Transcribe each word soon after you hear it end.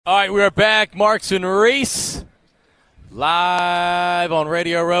All right, we are back. Marks and Reese live on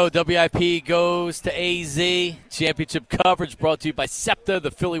Radio Row. WIP goes to AZ. Championship coverage brought to you by SEPTA, the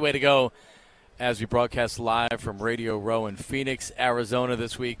Philly way to go, as we broadcast live from Radio Row in Phoenix, Arizona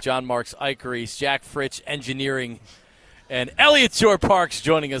this week. John Marks, Ike Reese, Jack Fritch, engineering, and Elliot Shore Parks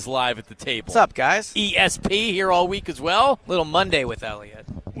joining us live at the table. What's up, guys? ESP here all week as well. Little Monday with Elliot.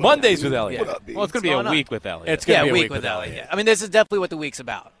 Mondays with Elliot. Yeah. Well, it's going to be a week with Elliot. It's going to be a a week week with with Elliot. Elliot. I mean, this is definitely what the week's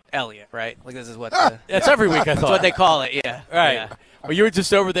about. Elliot, right? Like this is what That's every week, I that's thought. what they call it. Yeah, Right. Yeah. Well, you were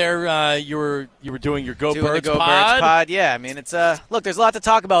just over there. You were doing your Go Doing Birds the Go pod. Birds pod. Yeah, I mean, it's look. There's a lot to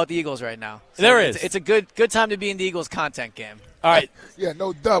talk about with the Eagles right now. So There it's, is. It's a good time to be in the Eagles content game. All right. Yeah,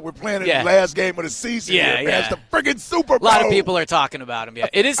 no doubt. We're playing in Yeah. the last game of the season. Yeah, here, man. yeah. It's the friggin' Super A Bowl. lot of people are talking about him. Yeah,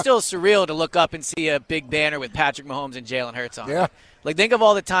 it is still surreal to look up and see a big banner with Patrick Mahomes and Jalen Hurts on it. Yeah. Like, think of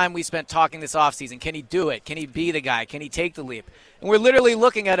all the time we spent talking this offseason. Can he do it? Can he be the guy? Can he take the leap? And we're literally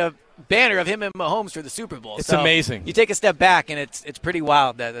looking at a banner of him and Mahomes for the Super Bowl. It's So amazing. You take a step back, and it's pretty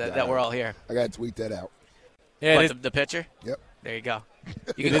wild that we're all here. I got to tweet that out. Yeah, What, the picture? Yep. There you go.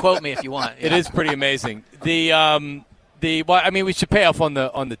 You can quote me if you want. it is pretty amazing. Well, I mean, we should pay off on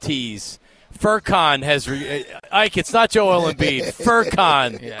the teas. Furcon has Ike. It's not Joel Embiid.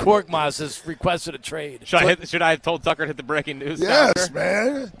 Furcon Yeah. Korkmaz has requested a trade. Should I have told Tucker to hit the breaking news? Yes, counter?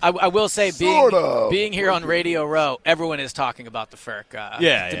 man. I will say, Sort of. being here on Radio Row, everyone is talking about the Furk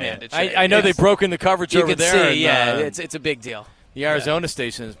demanded trade. I know they've broken the coverage You over can there. see, and, it's a big deal. the Arizona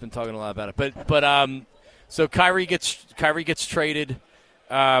station has been talking a lot about it. But so Kyrie gets traded.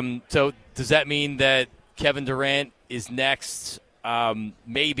 So does that mean that Kevin Durant is next?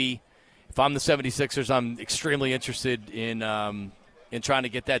 Maybe. If I'm the 76ers, I'm extremely interested in trying to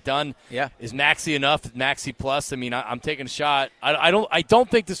get that done. Yeah. Is Maxey enough? Maxey plus? I mean, I'm taking a shot. I don't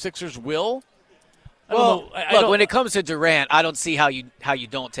think the Sixers will. Well, look, when it comes to Durant, I don't see how you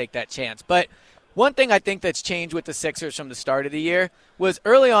don't take that chance. But one thing I think that's changed with the Sixers from the start of the year was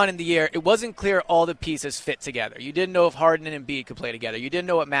early on in the year, it wasn't clear all the pieces fit together. You didn't know if Harden and Embiid could play together. You didn't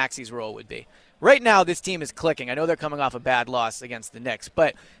know what Maxey's role would be. Right now, this team is clicking. I know they're coming off a bad loss against the Knicks,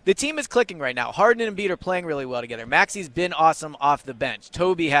 but the team is clicking right now. Harden and Embiid are playing really well together. Maxey's been awesome off the bench.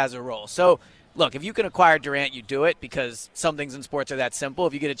 Toby has a role. So, look, if you can acquire Durant, you do it because some things in sports are that simple.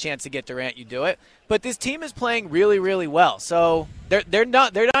 If you get a chance to get Durant, you do it. But this team is playing really, really well. So they're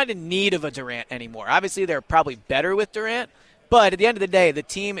not in need of a Durant anymore. Obviously, they're probably better with Durant. But at the end of the day, the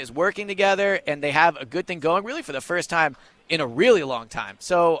team is working together, and they have a good thing going really for the first time in a really long time.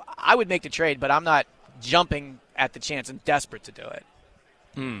 So I would make the trade, but I'm not jumping at the chance and desperate to do it.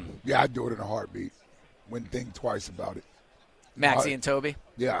 Yeah, I'd do it in a heartbeat. Wouldn't think twice about it. Maxey and Toby?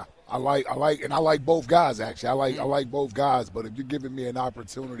 Yeah, I like both guys, actually. I like both guys, but if you're giving me an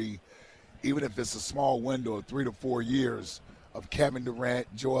opportunity, even if it's a small window of 3 to 4 years of Kevin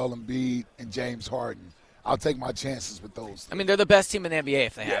Durant, Joel Embiid, and James Harden, I'll take my chances with those three. I mean, they're the best team in the NBA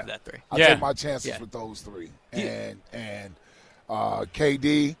if they have that three. I'll take my chances with those three. And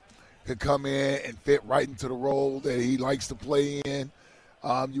KD could come in and fit right into the role that he likes to play in.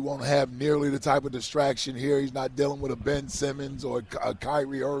 You won't have nearly the type of distraction here. He's not dealing with a Ben Simmons or a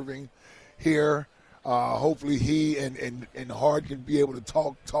Kyrie Irving here. Hopefully he and Harden can be able to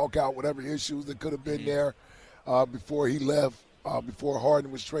talk out whatever issues that could have been there before he left, before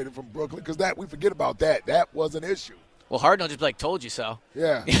Harden was traded from Brooklyn. Because we forget about that. That was an issue. Well, Harden will just be like, told you so.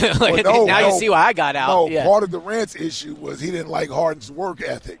 Yeah. You see why I got out. No, part of Durant's issue was he didn't like Harden's work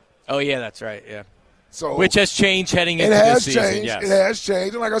ethic. Oh, yeah, that's right, yeah. So which has changed heading into this season. Changed. Yes. It has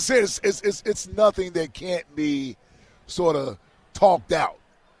changed. And like I said, it's nothing that can't be sort of talked out.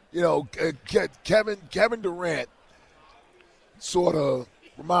 You know, Kevin Durant sort of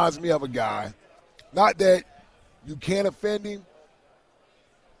reminds me of a guy. Not that you can't offend him,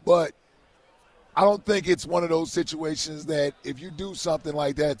 but I don't think it's one of those situations that if you do something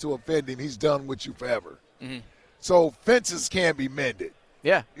like that to offend him, he's done with you forever. Mm-hmm. So fences can be mended.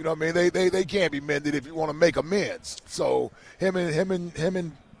 Yeah. You know what I mean? They can't be mended if you want to make amends. So him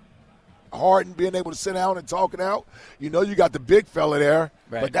and Harden being able to sit down and talk it out. You know you got the big fella there,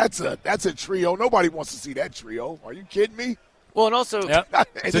 right. But that's a trio. Nobody wants to see that trio. Are you kidding me? Well, and also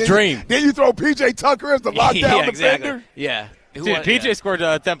it's a dream. Then you throw P.J. Tucker as the lockdown defender. Yeah. Dude, PJ scored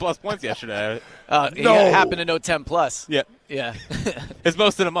 10-plus points yesterday. He happened to know 10-plus. Yeah. Yeah. It's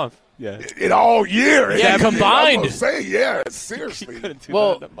most in a month. Yeah. In all year. Yeah, combined. Seriously.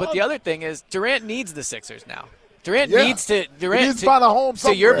 But the other thing is Durant needs the Sixers now. Durant needs to find a home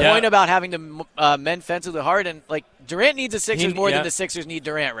somewhere. To your point about having to mend fences with Harden, like Durant needs the Sixers more than the Sixers need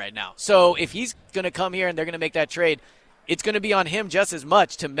Durant right now. So if he's going to come here and they're going to make that trade, it's going to be on him just as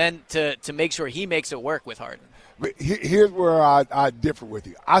much to make sure he makes it work with Harden. But here's where I differ with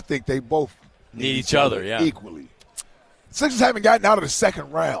you. I think they both need each other, yeah, equally. Sixers haven't gotten out of the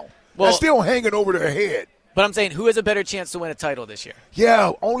second round. Well, they're still hanging over their head. But I'm saying, who has a better chance to win a title this year?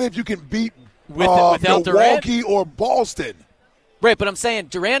 Yeah, only if you can beat without Milwaukee Durant? or Boston. Right, but I'm saying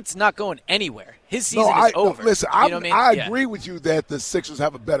Durant's not going anywhere. His season is over. No, listen, you know what I mean? I agree with you that the Sixers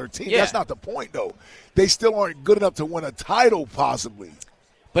have a better team. Yeah. That's not the point, though. They still aren't good enough to win a title, possibly.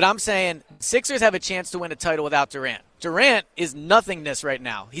 But I'm saying Sixers have a chance to win a title without Durant. Durant is nothingness right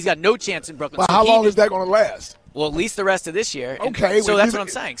now. He's got no chance in Brooklyn. But how long is that going to last? Well, at least the rest of this year. Okay. So that's what I'm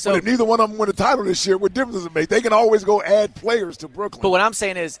saying. So if neither one of them win a title this year, what difference does it make? They can always go add players to Brooklyn. But what I'm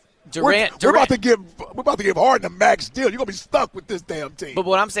saying is Durant. We're about to give Harden a max deal. You're gonna be stuck with this damn team. But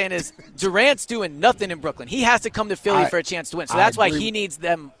what I'm saying is Durant's doing nothing in Brooklyn. He has to come to Philly for a chance to win. So that's why he needs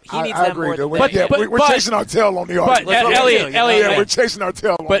them. He needs them more. We're chasing our tail on the argument. But Elliot, we're chasing our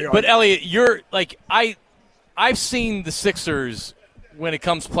tail on the argument. But Elliot, you're like I've seen the Sixers when it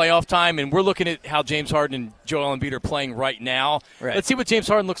comes playoff time, and we're looking at how James Harden and Joel Embiid are playing right now. Right. Let's see what James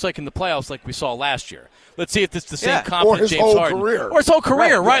Harden looks like in the playoffs, like we saw last year. Let's see if it's the same Yeah. confident James Harden. Or his whole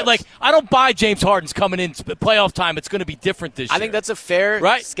career, right? Yes. Like, I don't buy James Harden's coming in playoff time. It's going to be different this year. I think that's a fair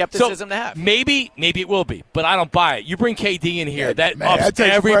skepticism to have. Maybe it will be, but I don't buy it. You bring KD in here, that ups takes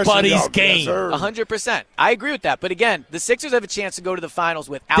everybody's pressure off. game. Yes, 100%. I agree with that. But again, the Sixers have a chance to go to the finals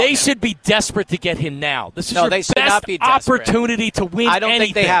without They him. should be desperate to get him now. This is No, your they should best not be desperate. opportunity to win I don't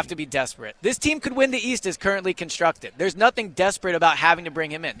anything. think they have to be desperate. This team could win the East as currently constructed. There's nothing desperate about having to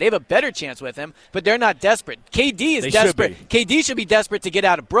bring him in. They have a better chance with him, but they're not desperate. KD is desperate. KD should be desperate to get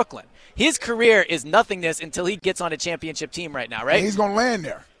out of Brooklyn. His career is nothingness until he gets on a championship team right now, right? And he's going to land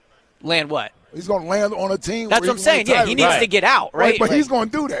there. Land what? He's going to land on a team. That's what I'm saying. Yeah, he needs to get out, right? But he's going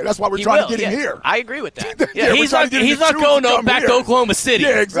to do that. That's why we're trying to get him here. I agree with that. Yeah, he's not going back to Oklahoma City.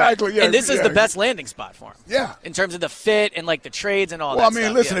 Yeah, exactly. Right. Yeah, and this is the best landing spot for him. Yeah. In terms of the fit and like the trades and all well, that I mean,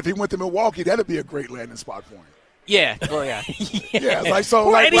 stuff. listen, if he went to Milwaukee, that'd be a great landing spot for him. Yeah, well, yeah. Yeah, like so.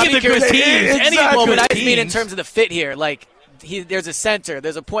 Or like, any of the good teams. Any of the Well, good but I just mean in teams. terms of the fit here, like there's a center,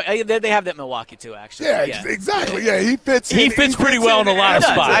 there's a point. They have that in Milwaukee too, actually. Yeah, exactly. Yeah, he fits. He fits pretty well in a lot of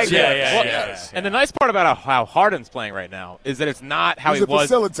does. I spots. agree. Yeah. And the nice part about how Harden's playing right now is that it's not how He's he a was.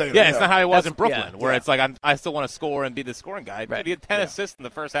 facilitator, Yeah, it's yeah. not how he was That's- in Brooklyn, yeah. where it's like I still want to score and be the scoring guy. Right. He had 10 assists in the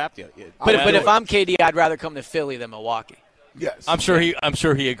first half. But if I'm KD, I'd rather come to Philly than Milwaukee. Yes, I'm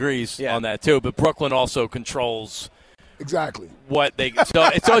sure he agrees on that too. But Brooklyn also controls exactly what they.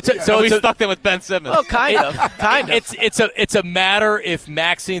 So we stuck them with Ben Simmons. Well, kind of. It's a matter if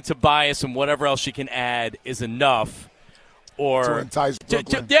Maxey and Tobias and whatever else she can add is enough, or to entice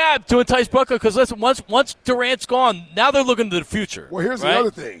Brooklyn. to entice Brooklyn. Because listen, once Durant's gone, now they're looking to the future. Well, here's the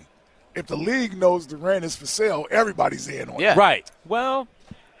other thing: if the league knows Durant is for sale, everybody's in on it. Right. Well,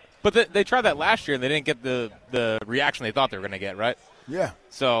 but they tried that last year and they didn't get the reaction they thought they were going to get, right? Yeah.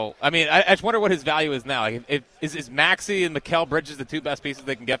 So, I mean, I just wonder what his value is now. Like, is Maxey and Mikal Bridges the two best pieces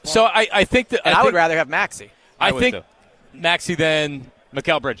they can get for him? So I think that I would rather have Maxey. I would think too. Maxey then.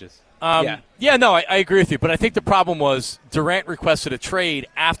 Mikal Bridges. I agree with you. But I think the problem was Durant requested a trade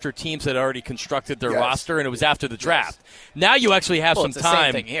after teams had already constructed their roster, and it was after the draft. Now you actually have some it's the time.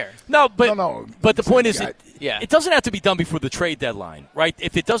 same thing here. No, but No. but the point is, Yeah. it doesn't have to be done before the trade deadline, right?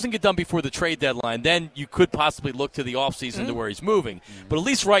 If it doesn't get done before the trade deadline, then you could possibly look to the offseason to where he's moving. But at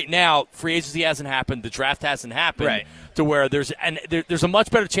least right now, free agency hasn't happened, the draft hasn't happened, Right. to where there's a much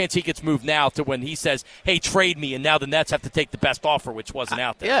better chance he gets moved now to when he says, "Hey, trade me," and now the Nets have to take the best offer, which wasn't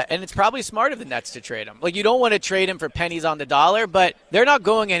out there. Yeah, and it's probably smart of the Nets to trade him. Like, you don't want to trade him for pennies on the dollar, but they're not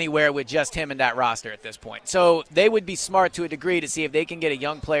going anywhere with just him and that roster at this point. So they would be smart to a degree to see if they can get a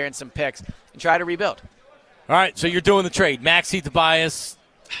young player and some picks and try to rebuild. All right, so you're doing the trade. Maxey, Tobias,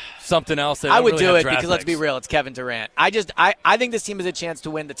 something else. I would do it because, let's be real, it's Kevin Durant. I think this team has a chance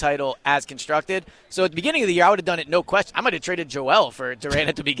to win the title as constructed. So at the beginning of the year, I would have done it no question. I might have traded Joel for Durant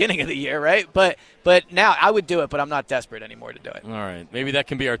at the beginning of the year, right? But now I would do it, but I'm not desperate anymore to do it. All right, maybe that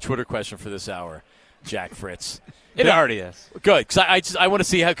can be our Twitter question for this hour, Jack Fritz. It already is. Good, because I want to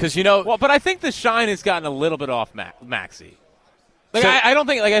see how, because Well, but I think the shine has gotten a little bit off Maxey. Like, So- I don't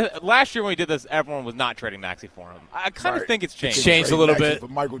think, last year when we did this, everyone was not trading Maxey for him. I kind of think it's changed. It's changed a little Maxey bit. for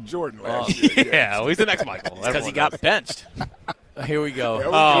Michael Jordan last year. Yeah, well, he's the next Michael. Because he got benched. Here we go.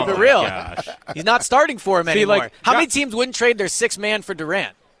 Oh, Keep it real. gosh. He's not starting for him anymore. like, How yeah. many teams wouldn't trade their sixth man for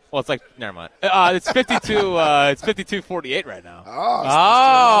Durant? Well, it's like, never mind. It's 52. It's 52-48 right now. All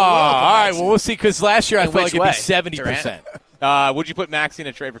right. Well, we'll see. Because last year I In felt which like it'd way? be 70%. Would you put Maxey in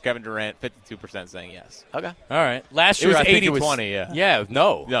a trade for Kevin Durant? 52% saying yes. Okay. All right. Last It year was I think it was 80-20, yeah. Yeah.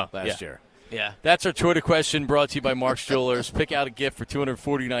 No. No, Last yeah. year. Yeah. That's our Twitter question brought to you by Mark's Jewelers. Pick out a gift for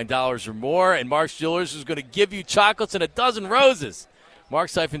 $249 or more, and Mark's Jewelers is going to give you chocolates and a dozen roses.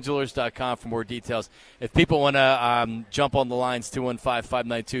 Marks-Jewelers.com for more details. If people want to jump on the lines,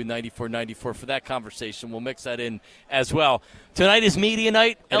 215-592-9494 for that conversation. We'll mix that in as well. Tonight is media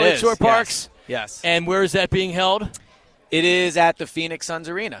night, LA Shore Parks. Yes. And where is that being held? It is at the Phoenix Suns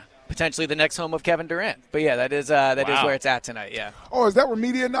Arena, potentially the next home of Kevin Durant. But, yeah, that is where it's at tonight, yeah. Oh, is that where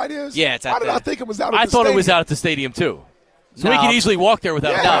media night is? Yeah, it's at Why did I think it was out at the I thought stadium? it was out at the stadium, too. So No. we could easily walk there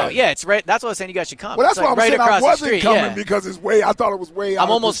without a No, problem. yeah, it's right. That's what I was saying. You guys should come. Well, that's It's why like I'm right saying I across the wasn't street. coming Yeah. because I thought it was way out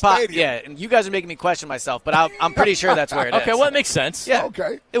I'm almost at the stadium. yeah, and you guys are making me question myself, but I'm pretty sure that's where it is. Okay, well, that makes sense. Yeah.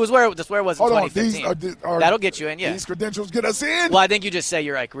 Okay. It was where it was in Hold on. 2015. Are That'll get you in, yeah. These credentials get us in? Well, I think you just say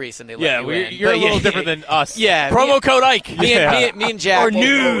you're Ike Reese and they let you in. You're But a little yeah, different than us. Yeah. Promo code Ike. Me and Jack. Or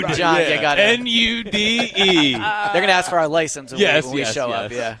nude. John, yeah, got it. NUDE. They're going to ask for our license when we show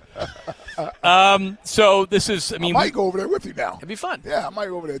up, yeah. So this is, I might go over there with you now. It'd be fun. Yeah, I might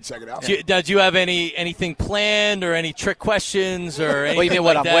go over there and check it out. Do you have anything planned or any trick questions or anything Well, you mean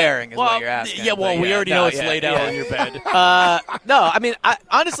what like I'm that? wearing is well, what you're asking. Yeah, well, but we already know it's yeah, laid out yeah. on your bed. No, I mean,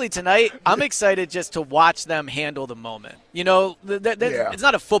 honestly, tonight, I'm excited just to watch them handle the moment. You know, it's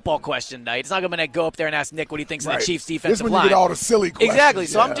not a football question night. It's not going to go up there and ask Nick what he thinks of the Chiefs' defensive This when line. you get all the silly questions. Exactly.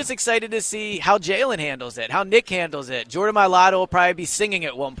 So yeah. I'm just excited to see how Jalen handles it, how Nick handles it. Jordan Mailata will probably be singing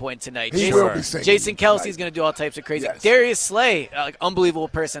at one point tonight. He will be singing Jason Kelsey's tonight. going to do all types of crazy. Yes. Darius Slay, unbelievable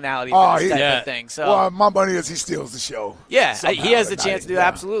personality for this type of thing. So Well, my money is he steals the show. yeah, somehow he has the tonight. chance to do Yeah. that,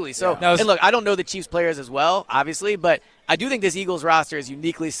 absolutely. So, Yeah. and look, I don't know the Chiefs players as well, obviously, but I do think this Eagles roster is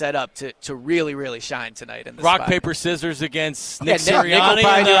uniquely set up to really, really shine tonight in this Rock, spot. paper, scissors against Nick Nick will Sirianni.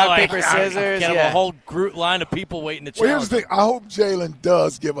 probably do rock, Like, paper, scissors, Get yeah. a whole group line of people waiting to Well, challenge. here's the thing. I hope Jalen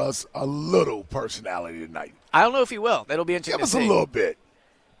does give us a little personality tonight. I don't know if he will. That'll be interesting Give us to a see. little bit.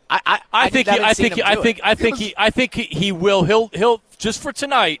 I think he will. He'll just for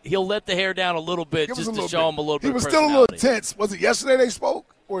tonight. He'll let the hair down a little bit Give us just a to little show bit. him a little bit. He was of still a little personality. tense. Was it yesterday they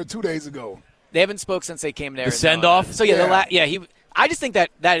spoke or 2 days ago? They haven't spoke since they came to Arizona. send-off? So yeah, Yeah. I just think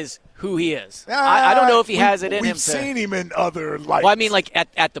that is who he is. I don't know if he has it in him. We've seen him in other lights. Well, I mean, like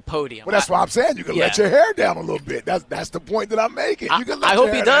at the podium. Well, that's why I'm saying you can let Yeah. your hair down a little bit. That's the point that I'm making. You can let I your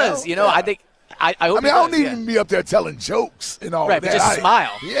hope he hair does. down. You know, Yeah. I think. I hope. I mean, he I don't does, need yeah. him to be up there telling jokes and all Right, that. but just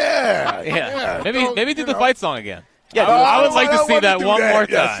smile. Yeah, Yeah. Maybe do the fight song again. Yeah, I would I like to see want to that do one that, more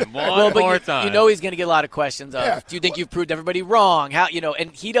yes. time. Well, but More you, time. you know he's going to get a lot of questions of, Yeah. do you think you've proved everybody wrong? How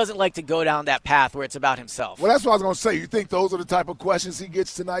and he doesn't like to go down that path where it's about himself. Well, that's what I was going to say. You think those are the type of questions he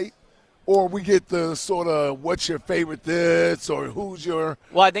gets tonight? Or we get the sort of what's your favorite this or who's your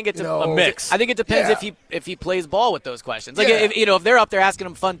Well, I think it's you a know, mix. I think it depends Yeah. if he plays ball with those questions. Like Yeah. if they're up there asking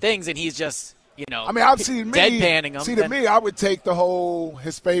him fun things and he's just I mean, I've seen me deadpanning him. See, to me, I would take the whole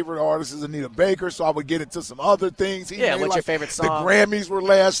his favorite artist is Anita Baker, so I would get into some other things. He Yeah, may what's like your favorite song? The Grammys were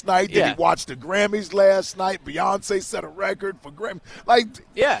last night. Did Yeah. he watch the Grammys last night? Beyonce set a record for Grammy. Like,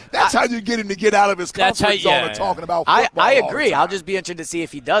 Yeah. that's how you get him to get out of his That's comfort how- zone yeah, and talking about I football. all the agree. time. I'll just be interested to see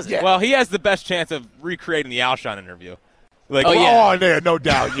if he does it. Yeah. Well, he has the best chance of recreating the Alshon interview. Like, Oh, yeah. Oh, yeah, no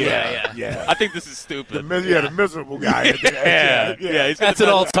doubt. Yeah. Yeah. I think this is stupid. The miserable guy. Yeah. He's That's an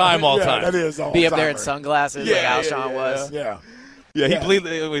all-time. Yeah, that is all Be up there in timer. sunglasses Yeah, like Alshon was. Yeah. Yeah, he Yeah. bleeds.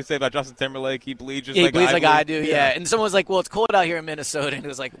 What we say about Justin Timberlake? He bleeds just Yeah, he like bleeds I like bleed. I do, yeah. And someone was like, well, it's cold out here in Minnesota. And it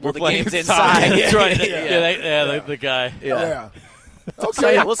was like, well, We're the playing game's inside. inside. That's right. Yeah. The guy. Yeah. So,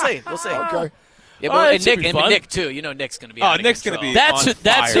 Okay. yeah, we'll see. We'll see. Okay. Yeah, All but, right, and should be Nick, fun. and Nick, too. You know Nick's going to be Oh, out of Nick's going to control. be. That's on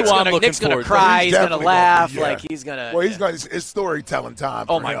that's fire. who I'm looking Nick's going forward to to. cry. He's going to definitely laugh. gonna be, Like, he's going to. Well, he's going. It's storytelling time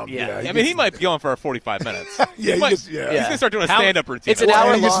for Oh, my- him. yeah. I mean, he might be going for 45 minutes. Yeah, He might- he's He's going to start doing a How- stand-up routine. It's an Well,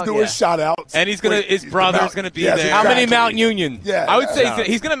 hour and he gets long, to do yeah. his shout outs. And he's gonna- his brother's gonna be there. How many exactly. Mount Union? Yeah. I would say yeah.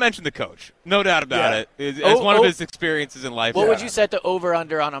 he's going to mention the coach. No doubt about Yeah. it. As Oh, one of oh. his experiences in life. What would Yeah. you set the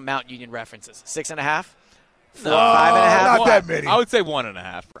over-under on a Mount Union references? 6.5? 4, No, 5.5? not that many. I would say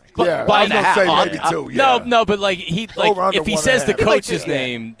 1.5. Frank. Yeah, One I was and a gonna say half. maybe two. Yeah. No, but like Over under if he one says and a the half. coach's Yeah.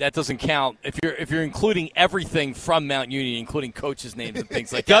 name, that doesn't count. If you're including everything from Mount Union, including coaches' names and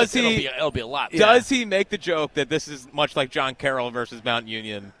things like Does that, he- it'll be a lot. Does he make the joke that this is much like John Carroll versus Mount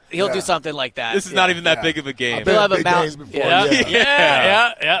Union? He'll Yeah. do something like that. This is not even that Yeah. big of a game. I've He'll been have a big Mount- days before. Yeah,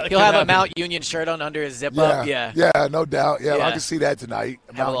 Yeah. yeah. He'll have a Mount Union shirt on under his zip up. Yeah. Yeah. Yeah, no doubt. Yeah, Yeah. I can see that tonight.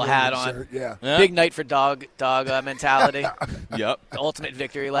 Have a little hat on. Shirt. Yeah. Yeah. Big night for dog mentality. Yep. The ultimate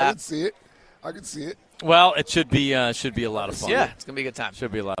victory I lap. can see it. I can see it. Well, it should be a lot of fun. Yeah, it's going to be a good time.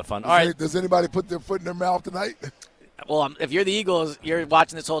 should be a lot of fun. All right. Does anybody put their foot in their mouth tonight? Well, if you're the Eagles, you're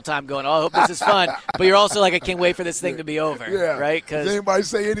watching this whole time going, oh, I hope this is fun. But you're also like, I can't wait for this thing to be over. Yeah. Right? Does Because, anybody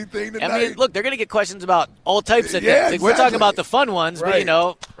say anything tonight? I mean, look, they're going to get questions about all types of Yeah, things. Like, we're talking exactly. about the fun ones, but, Right.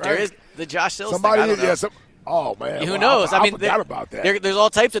 there Right. is the Josh Sills Somebody, thing. I don't know. oh man, Who knows? I forgot about that. There's all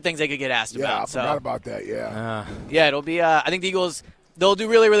types of things they could get asked Yeah, about. I forgot about that. Yeah. Yeah, it'll be. I think the Eagles, they'll do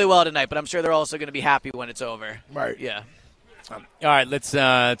really, really well tonight, but I'm sure they're also going to be happy when it's over. Right. Yeah. All right, let's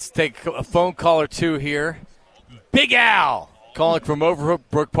take a phone call or two here. Big Al calling from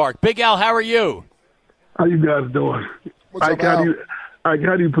Overbrook Park. Big Al, how are you? How you guys doing? What's up, Al? How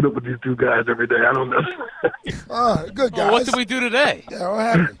do you put up with these two guys every day? I don't know. Good guys. What did we do today? Yeah, what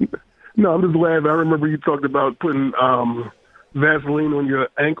happened? No, I'm just laughing. I remember you talked about putting Vaseline on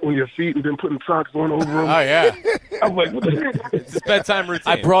your feet and then putting socks on over them. Oh yeah, I'm like, what the heck? It's his bedtime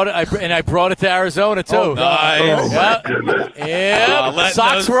routine. I brought it to Arizona too. Oh, nice. my goodness. Yeah,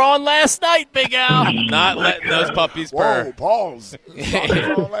 socks were on last night, Big Al. Not letting those puppies Whoa, purr. pause.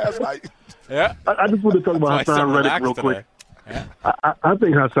 On last night. Yeah. I just want to talk about That's why Hassan I'm Reddick real relaxed quick. today. I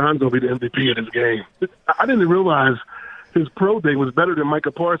think Hassan's going to be the MVP of this game. I didn't realize his pro day was better than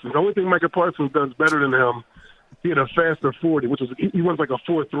Micah Parsons. The only thing Micah Parsons does better than him, he had a faster 40, which was he runs like a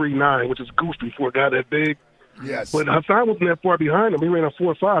 4.39, which is goofy for a guy that big. Yes. But Hassan wasn't that far behind him. He ran a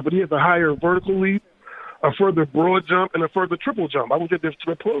 4.5, but he has a higher vertical leap, a further broad jump, and a further triple jump. I was at the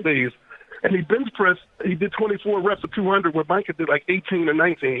pro days, and he bench pressed. He did 24 reps of 200, where Micah did like 18 or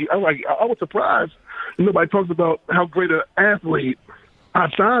 19. I was surprised. Nobody talks about how great an athlete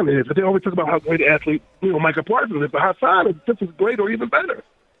Hassan is. But they always talk about how great an athlete Micah Parsons is. But Hassan is just as great or even better.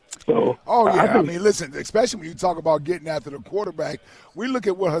 So, I mean, listen, especially when you talk about getting after the quarterback, we look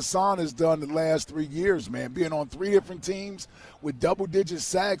at what Hassan has done the last 3 years, man, being on 3 different teams with double-digit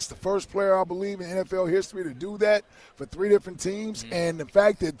sacks, the first player, I believe, in NFL history to do that for 3 different teams, and the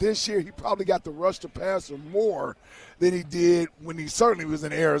fact that this year he probably got the rush to passer more than he did when he certainly was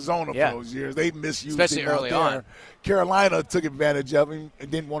in Arizona for those years. They misused especially him early out there. on. Carolina took advantage of him and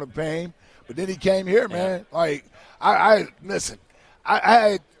didn't want to pay him, but then he came here, man. Like, listen,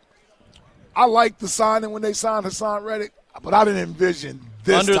 I liked the signing when they signed Hassan Reddick, but I didn't envision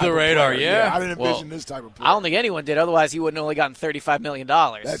this Under type the of radar, player. yeah. I didn't envision this type of player. I don't think anyone did. Otherwise, he wouldn't have only gotten $35 million.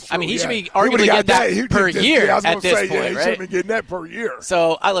 That's true, I mean, he should be He arguably would've got getting that per year I was at gonna this say, point, he should right? have been getting that per year.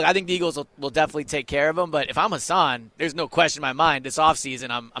 So, I think the Eagles will definitely take care of him. But if I'm Hassan, there's no question in my mind this offseason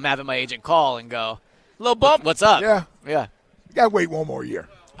I'm having my agent call and go, Little bump. what's up? Yeah. Yeah. You got to wait one more year.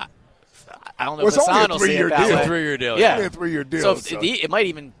 I don't know Well, if it's only a Hassan will see 3-year it that deal. way. It's a 3-year deal. Yeah. Only a 3-year deal. So it might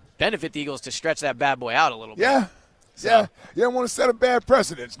even benefit the Eagles to stretch that bad boy out a little bit. Yeah. Yeah. You don't want to set a bad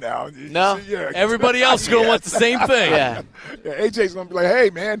precedence now. No. Yeah. Everybody else is going to want the same thing. Yeah. Yeah, AJ's going to be like,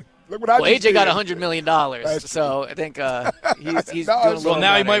 hey, man, look what I Well, just AJ got did. $100 million, so I think he's No, doing a little Well,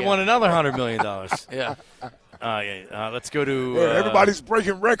 now he better, might yeah. want another $100 million. Yeah. Let's go to Yeah, everybody's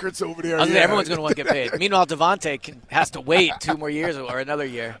breaking records over there. Everyone's going to want to get paid. Meanwhile, Devontae has to wait 2 more years or another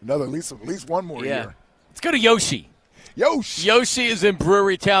year. at least one more Yeah. year. Let's go to Yoshi. Yoshi is in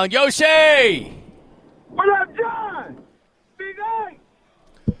Brewery Town. Yoshi! What up, John? Big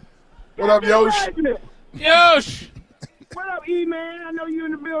A. What up, Yosh? Yosh! What up, E-Man? I know you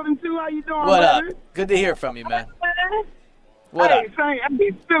in the building, too. How you doing, What up? baby? Good to hear from you, man. What hey, up?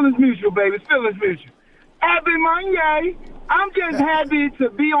 feelings mutual, baby. Feelings mutual. Happy Monday. I'm just happy to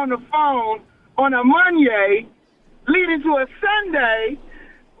be on the phone on a Monday leading to a Sunday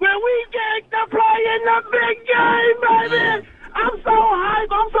when we get to play in the big game, baby. I'm so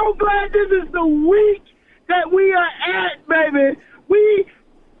hyped. I'm so glad this is the week that we are at, baby. We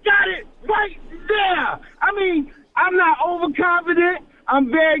got it right there. I mean, I'm not overconfident.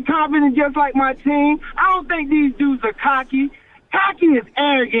 I'm very confident, just like my team. I don't think these dudes are cocky. Cocky is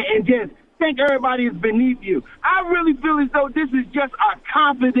arrogant and just think everybody is beneath you. I really feel as though this is just a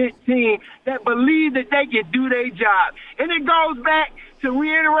confident team that believe that they can do their job. And it goes back to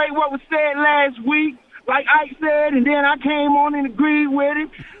reiterate what was said last week, like Ike said, and then I came on and agreed with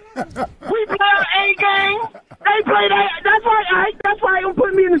him. We play our A game. They play that. That's why Ike. That's why I'm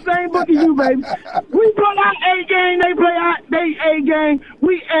putting me in the same book as you, baby. We play our A game. They play they A game.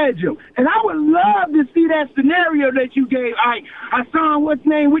 We edge them. And I would love to see that scenario that you gave Ike. Hassan, what's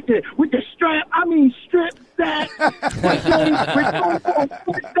name with the strap? I mean strip sack.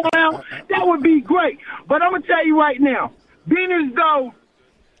 Down. That would be great. But I'm gonna tell you right now, being as though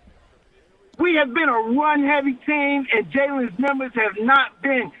we have been a run-heavy team, and Jalen's numbers have not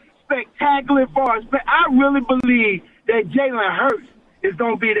been spectacular for us. But I really believe that Jalen Hurts is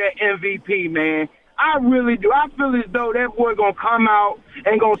going to be that MVP, man. I really do. I feel as though that boy going to come out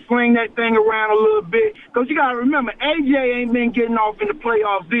and going to sling that thing around a little bit. Because you got to remember, AJ ain't been getting off in the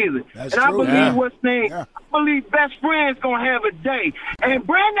playoffs either. That's and true. I believe I believe Best Friend's going to have a day. And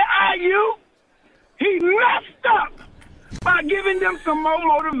Brandon Ayuk, he messed up by giving them some more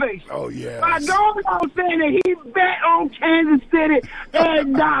motivation. Oh, yeah. By going on saying that he bet on Kansas City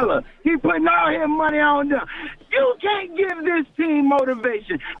every dollar. He putting all his money on them. You can't give this team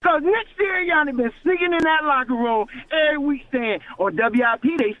motivation. Because Nick Sirianni been singing in that locker room every week saying, on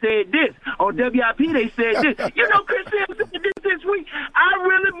WIP they said this. On WIP they said this. You know, Chris Sims said this week. I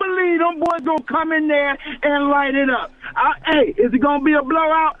really believe them boys going to come in there and light it up. Hey, is it going to be a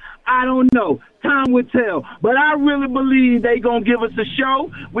blowout? I don't know. Time will tell. But I really believe they going to give us a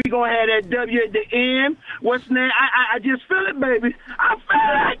show. We going to have that W at the end. What's next? I just feel it, baby. I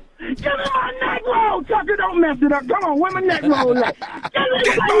feel it. Give me my neck roll. Tucker, don't mess it up. Come on, where my neck roll at? Give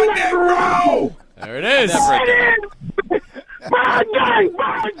me my neck roll. There it is. Ball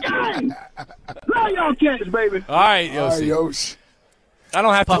game. Love y'all cats, baby. All right, Yoshi. Yosh. I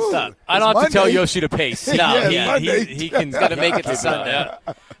don't have to. I don't have to tell Yoshi to pace. No, he can. He's gonna make it to Sunday.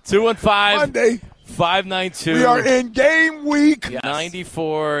 215 592. We are in game week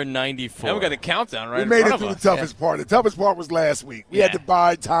 94. And we got a countdown right We in made front it through of the us. toughest part. The toughest part was last week. We had to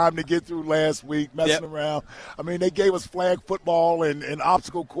buy time to get through last week, messing around. I mean, they gave us flag football and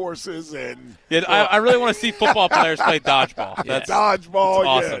obstacle courses. And I really want to see football players play dodgeball. dodgeball. That's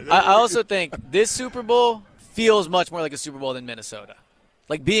awesome. I also think this Super Bowl feels much more like a Super Bowl than Minnesota.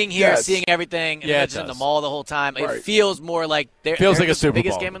 Like being here, seeing everything, and just in the mall the whole time, it feels more like they're like a Super Bowl.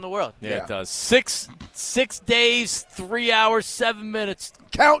 Biggest game in the world. Yeah, it does. 6 days, 3 hours, 7 minutes.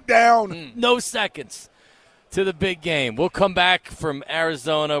 Countdown. No seconds to the big game. We'll come back from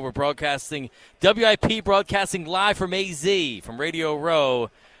Arizona. We're broadcasting WIP, broadcasting live from AZ, from Radio Row.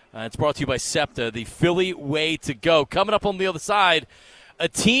 It's brought to you by SEPTA, the Philly way to go. Coming up on the other side, a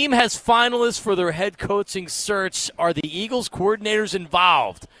team has finalists for their head coaching search. Are the Eagles coordinators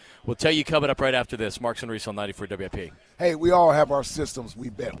involved? We'll tell you coming up right after this. Marks and Reese on 94 WIP. Hey, we all have our systems we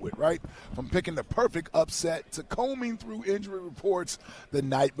bet with, right? From picking the perfect upset to combing through injury reports the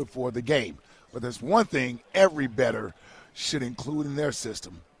night before the game. But there's one thing every bettor should include in their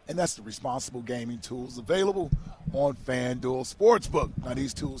system, and that's the responsible gaming tools available on FanDuel Sportsbook. Now,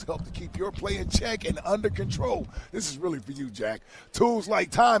 these tools help to keep your play in check and under control. This is really for you, Jack. Tools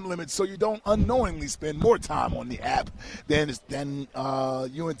like time limits so you don't unknowingly spend more time on the app than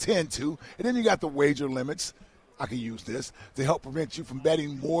you intend to. And then you got the wager limits. I can use this to help prevent you from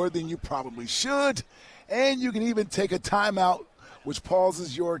betting more than you probably should. And you can even take a timeout, which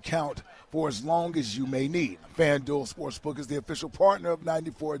pauses your account for as long as you may need. FanDuel Sportsbook is the official partner of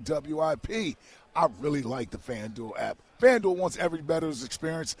 94 WIP. I really like the FanDuel app. FanDuel wants every bettor's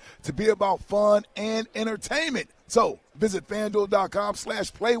experience to be about fun and entertainment. So visit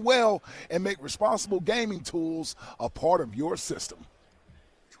FanDuel.com/playwell and make responsible gaming tools a part of your system.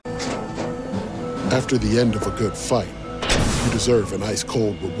 After the end of a good fight, you deserve an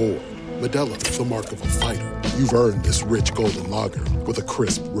ice-cold reward. Modelo is the mark of a fighter. You've earned this rich golden lager with a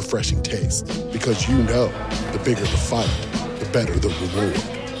crisp, refreshing taste. Because you know, the bigger the fight, the better the reward.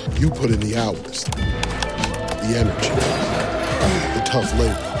 You put in the hours, the energy, the tough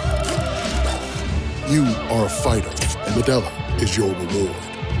labor. You are a fighter, and Modelo is your reward.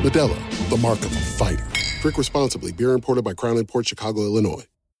 Modelo, the mark of a fighter. Drink responsibly. Beer imported by Crown Imports, Chicago, Illinois.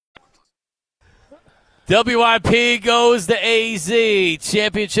 WIP goes to AZ.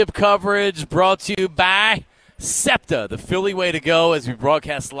 Championship coverage brought to you by SEPTA, the Philly way to go, as we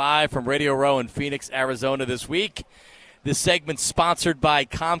broadcast live from Radio Row in Phoenix, Arizona this week. This segment sponsored by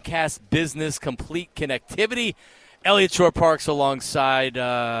Comcast Business Complete Connectivity. Elliott Shore Parks alongside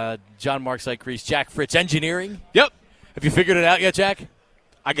John Mark Sycrease, Jack Fritz Engineering. Yep. Have you figured it out yet, Jack?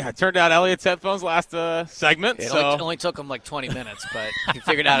 I turned out Elliott's headphones last segment. It only took him like 20 minutes, but he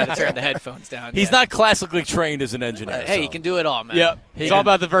figured out how to turn the headphones down. He's not classically trained as an engineer. Hey, he can do it all, man. Yep. It's all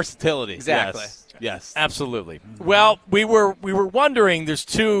about the versatility. Exactly. Yes. Absolutely. Well, we were wondering, there's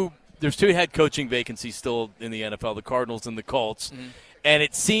two head coaching vacancies still in the NFL, the Cardinals and the Colts. Mm-hmm. And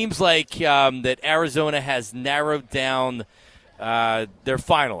it seems like that Arizona has narrowed down their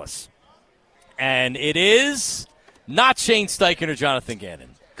finalists. And it is not Shane Steichen or Jonathan Gannon.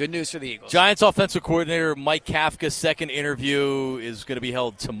 Good news for the Eagles. Giants offensive coordinator Mike Kafka's second interview is going to be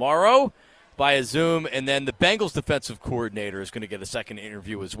held tomorrow via Zoom, and then the Bengals defensive coordinator is going to get a second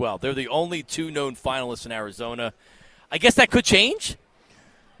interview as well. They're the only two known finalists in Arizona. I guess that could change.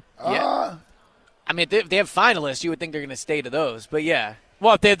 Yeah. I mean, if they have finalists, you would think they're going to stay to those, but yeah.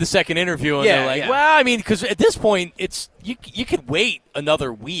 Well, if they had the second interview and they're like, well, I mean, because at this point, it's you could wait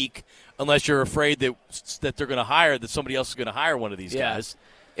another week unless you're afraid that they're going to hire, that somebody else is going to hire one of these guys.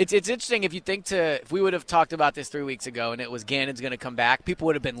 It's interesting if you think if we would have talked about this 3 weeks ago and it was Gannon's going to come back, people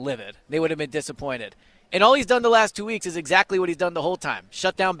would have been livid. They would have been disappointed. And all he's done the last 2 weeks is exactly what he's done the whole time.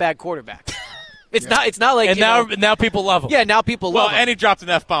 Shut down bad quarterback. It's not like now people love him. Yeah, now people love him. And he dropped an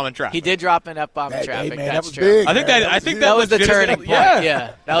F-bomb in traffic. He did drop an F-bomb in traffic. Man, That's that was true. big. I think that was the turning point.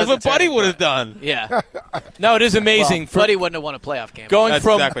 Yeah. That's what Buddy would have done. Yeah. No, it is amazing. Well, Buddy wouldn't have won a playoff game. Going That's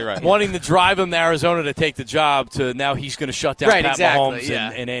from exactly right. wanting to drive him to Arizona to take the job to now he's going to shut down Pat Mahomes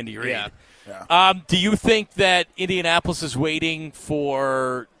and Andy Reid. Yeah. Do you think that Indianapolis is waiting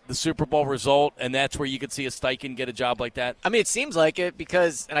for the Super Bowl result, and that's where you could see a Steichen get a job like that? I mean, it seems like it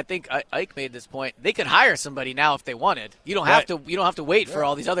because, and I think Ike made this point, they could hire somebody now if they wanted. You don't have to. You don't have to wait for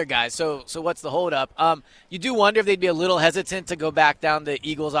all these other guys. So what's the holdup? You do wonder if they'd be a little hesitant to go back down the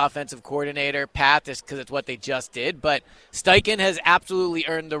Eagles' offensive coordinator path, just because it's what they just did. But Steichen has absolutely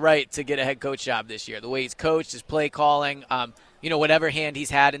earned the right to get a head coach job this year. The way he's coached, his play calling. Whatever hand he's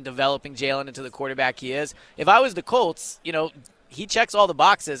had in developing Jalen into the quarterback he is. If I was the Colts, he checks all the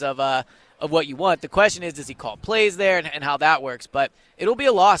boxes of what you want. The question is, does he call plays there and how that works? But it'll be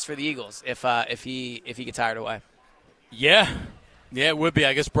a loss for the Eagles if he gets hired away. Yeah, it would be.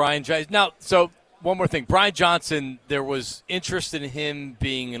 I guess Brian Johnson. Now, so one more thing. Brian Johnson, there was interest in him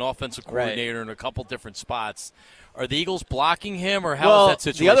being an offensive coordinator in a couple different spots. Are the Eagles blocking him, or how is that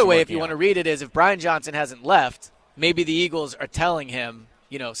situation? The other way, if you out? want to read it, is if Brian Johnson hasn't left, maybe the Eagles are telling him,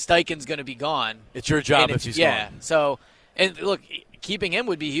 Steichen's going to be gone. It's your job if he's gone. Yeah. So, and look, keeping him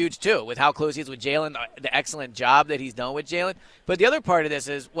would be huge too, with how close he is with Jalen, the excellent job that he's done with Jalen. But the other part of this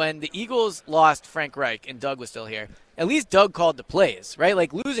is when the Eagles lost Frank Reich and Doug was still here, at least Doug called the plays, right?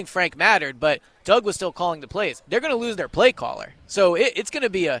 Like losing Frank mattered, but Doug was still calling the plays. They're going to lose their play caller. So it's going to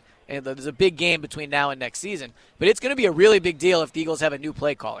be there's a big game between now and next season, but it's going to be a really big deal if the Eagles have a new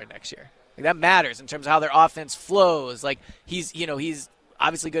play caller next year. Like, that matters in terms of how their offense flows. Like he's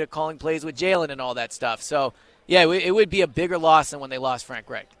obviously good at calling plays with Jalen and all that stuff. So, yeah, it would be a bigger loss than when they lost Frank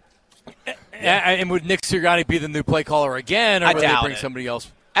Reich. And would Nick Sirianni be the new play caller again, or would they bring somebody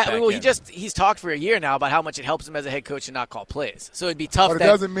else? He's talked for a year now about how much it helps him as a head coach to not call plays. So it'd be tough. But it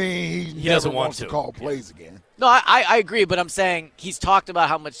doesn't mean he never doesn't wants to call plays again. No, I agree, but I'm saying he's talked about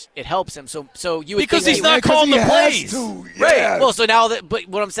how much it helps him. So you would because think he's not calling the plays, right? Well, so now but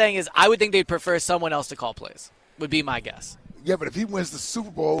what I'm saying is, I would think they'd prefer someone else to call plays. Would be my guess. Yeah, but if he wins the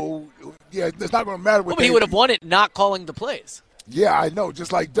Super Bowl, it's not going to matter what. But he would have won it not calling the plays. Yeah, I know.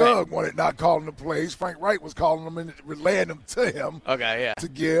 Just like Doug wanted not calling the plays, Frank Reich was calling them and relaying them to him. Okay, yeah. To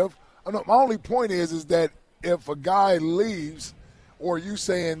give. My only point is that if a guy leaves, or you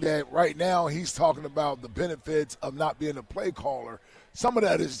saying that right now he's talking about the benefits of not being a play caller, some of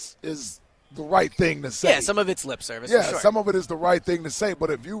that is the right thing to say. Yeah, some of it's lip service. Yeah, for sure. some of it is the right thing to say. But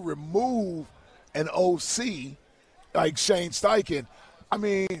if you remove an OC like Shane Steichen,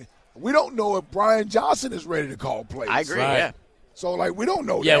 we don't know if Brian Johnson is ready to call plays. I agree, yeah. So, we don't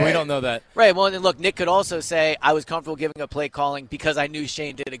know that. Yeah, we don't know that. Right, well, and look, Nick could also say, I was comfortable giving up play calling because I knew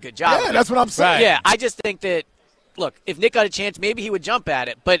Shane did a good job. Yeah, that's what I'm saying. Right. Yeah, I just think that, look, if Nick got a chance, maybe he would jump at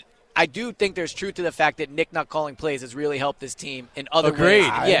it. But I do think there's truth to the fact that Nick not calling plays has really helped this team in other ways.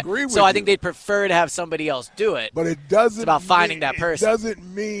 I agree with so you. I think they'd prefer to have somebody else do it. But it doesn't. It's about finding that person. It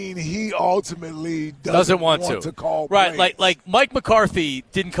doesn't mean he ultimately doesn't want to call plays. Right, like Mike McCarthy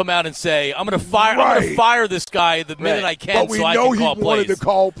didn't come out and say, "I'm going to fire this guy the minute I can." But we so I know can call he wanted plays. to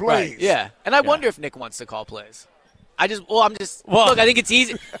call plays. Right. Yeah, and I wonder if Nick wants to call plays. Look, I think it's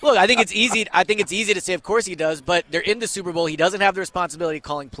easy. I think it's easy to say, of course he does, but they're in the Super Bowl. He doesn't have the responsibility of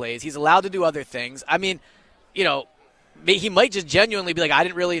calling plays. He's allowed to do other things. He might just genuinely be like, I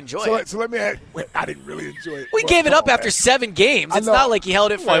didn't really enjoy it. So let me ask, I didn't really enjoy it. We gave it up after 7 games. It's not like he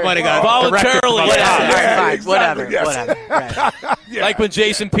held it for. He might have got voluntarily. Whatever. Right. Yeah. Like when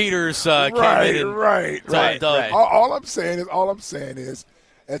Jason Peters came in. And right. All I'm saying is,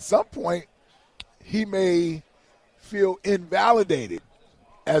 at some point, he may feel invalidated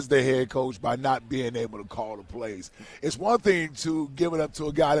as the head coach by not being able to call the plays. It's one thing to give it up to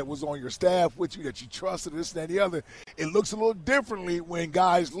a guy that was on your staff with you, that you trusted, this and that, and the other. It looks a little differently when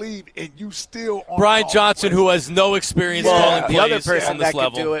guys leave and you still on Brian Johnson, who has no experience calling plays. The other person on this that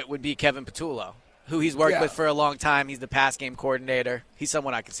level. could do it would be Kevin Patullo, who he's worked with for a long time. He's the pass game coordinator. He's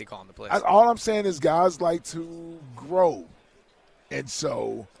someone I can see calling the plays. All I'm saying is guys like to grow. And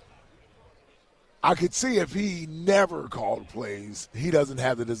so I could see if he never called plays, he doesn't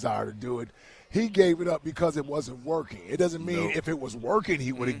have the desire to do it. He gave it up because it wasn't working. It doesn't mean if it was working,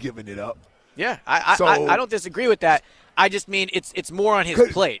 he would have given it up. Yeah, I don't disagree with that. I just mean it's more on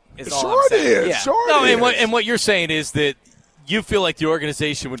his plate. Sure it is. Yeah. Sure it is. And what you're saying is that you feel like the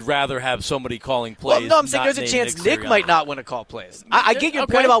organization would rather have somebody calling plays. Well, no, I'm saying there's a chance Nick might not want to call plays. I get your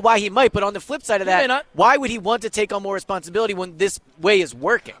point about why he might, but on the flip side of that, why would he want to take on more responsibility when this way is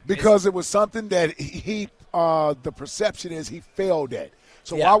working? Because it was something that the perception is he failed at.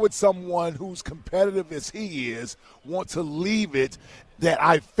 So why would someone who's competitive as he is want to leave it that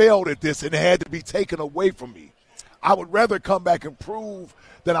I failed at this and it had to be taken away from me? I would rather come back and prove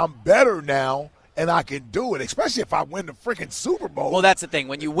that I'm better now and I can do it, especially if I win the freaking Super Bowl. Well, that's the thing.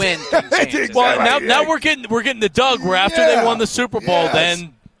 When you win, things change. Exactly. Well, now we're getting the Doug where after they won the Super Bowl,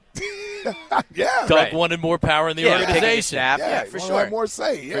 then Doug wanted more power in the organization. Yeah, for sure. More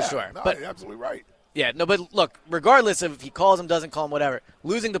say. Yeah, for sure. No, but you're absolutely right. Yeah, no, but look, regardless of if he calls him, doesn't call him, whatever,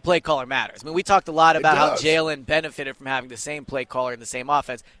 losing the play caller matters. I mean, we talked a lot about how Jalen benefited from having the same play caller in the same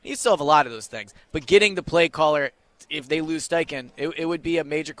offense. You still have a lot of those things. But getting the play caller, if they lose Steichen, it would be a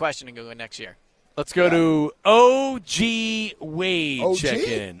major question going next year. Let's go to OG Wade check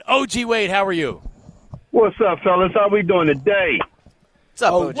in. OG Wade, how are you? What's up, fellas? How we doing today? What's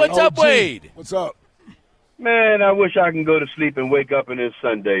up, OG? What's up, Wade? What's up? Man, I wish I can go to sleep and wake up on this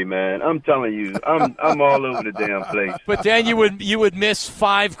Sunday, man. I'm telling you, I'm all over the damn place. But then you would miss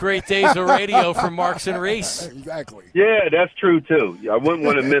 5 great days of radio from Marks and Reese. Exactly. Yeah, that's true too. I wouldn't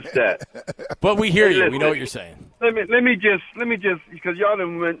want to miss that. But we hear you. We know what you're saying. Let me just because y'all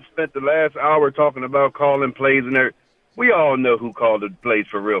done spent the last hour talking about calling plays and everything. We all know who called the plays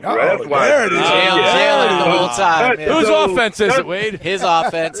for real. That's why. There it is. Jalen the whole time. Whose offense is it, Wade? His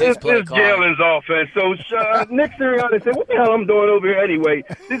offense, his play call. Jalen's offense. So Nick Sirianni said, what the hell I'm doing over here anyway?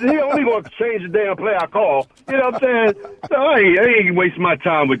 He only going to change the damn play I call. You know what I'm saying? So I ain't wasting my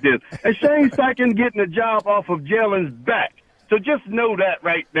time with this. And Shane Steichen getting a job off of Jalen's back. So just know that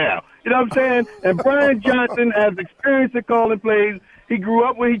right now. You know what I'm saying? And Brian Johnson has experience in calling plays. He grew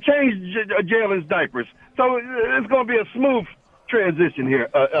up when he changed Jalen's diapers. So it's going to be a smooth transition here.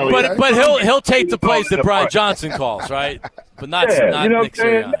 But he'll take the plays that Brian Johnson calls, right? But not you know Nick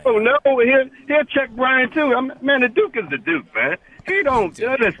Sirianni. No, he'll check Brian too. Man, the Duke is the Duke, man. He don't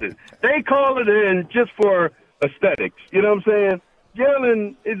listen. They call it in just for aesthetics. You know what I'm saying?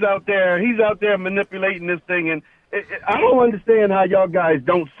 Jalen is out there. He's out there manipulating this thing, and I don't understand how y'all guys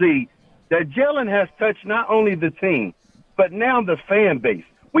don't see that Jalen has touched not only the team, but now the fan base.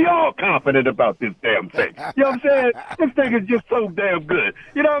 We all confident about this damn thing. You know what I'm saying? This thing is just so damn good.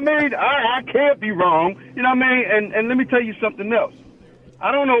 You know what I mean? I can't be wrong. You know what I mean? And let me tell you something else.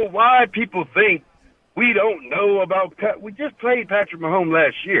 I don't know why people think we don't know about – we just played Patrick Mahomes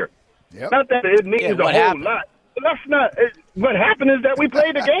last year. Yep. Not that it means a whole lot. But that's not – what happened is that we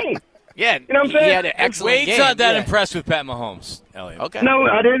played the game. Yeah, you know what I'm saying? He had an excellent Wade's game. not that impressed with Pat Mahomes, Elliot. Okay. No,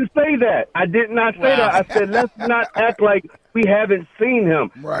 I didn't say that. I did not say that. I said let's not act like we haven't seen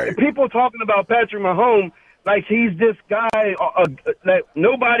him. Right. People talking about Patrick Mahomes like he's this guy that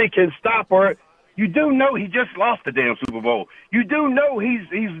nobody can stop. Or you do know he just lost the damn Super Bowl. You do know he's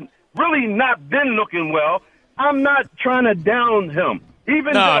really not been looking well. I'm not trying to down him.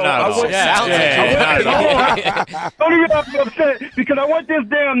 Even though I don't get upset because I want this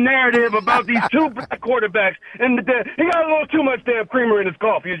damn narrative about these 2 black quarterbacks and he got a little too much damn creamer in his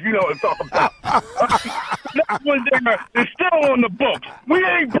coffee, as you know what I'm talking about. That one there is still on the books. We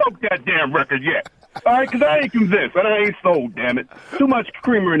ain't broke that damn record yet. All right, because I ain't convinced and I ain't sold, damn it. Too much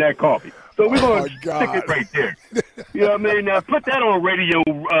creamer in that coffee. So we're going to stick it right there. You know what I mean? Now, put that on Radio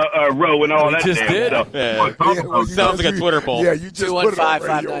Row and all that damn stuff. Yeah. Sounds like a Twitter poll. Yeah, you just put it on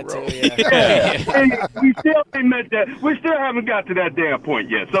Radio Row. We still ain't met that. We still haven't got to that damn point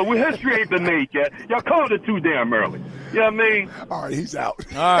yet. So history ain't been made yet. Y'all called it too damn early. You know what I mean? All right, he's out.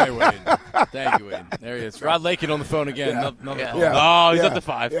 All right, Wade. Thank you, Wade. There he is. Rod Lakin on the phone again. Oh, he's up to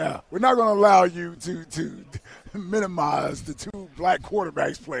 5. Yeah, we're not going to allow you to minimize the 2 black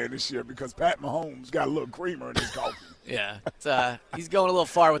quarterbacks playing this year because Pat Mahomes got a little creamer in his coffee. Yeah, he's going a little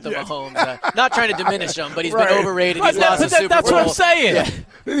far with the Mahomes. Not trying to diminish him, but he's been overrated. He's lost the Super Bowl. That's what I'm saying. Yeah.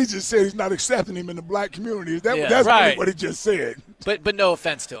 Then he just said he's not accepting him in the black community. That's really what he just said. But no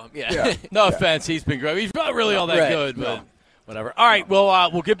offense to him. Yeah. No offense. He's been great. He's not really all that good, but whatever. All right,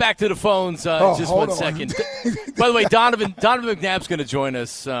 well, we'll get back to the phones in just 1 second. By the way, Donovan McNabb's going to join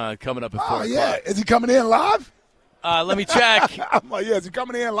us coming up at 4 o'clock. Yeah. Is he coming in live? Let me check. I'm like, is he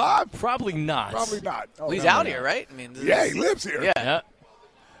coming in live? Probably not. Probably not. Well, he's out here, right? I mean, he lives here. Yeah.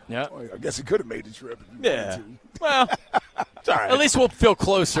 Well, I guess he could have made the trip. Well, it's all right. At least we'll feel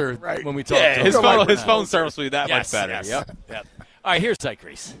closer when we talk to him. His phone service will be that much better. Yes. Yep. All right, here's Tyke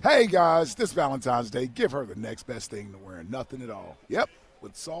Reese. Hey, guys, this Valentine's Day, give her the next best thing to wearing nothing at all. Yep.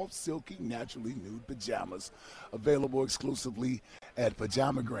 With soft, silky, naturally nude pajamas available exclusively at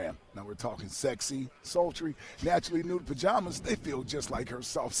Pajamagram. Now we're talking sexy, sultry, naturally nude pajamas. They feel just like her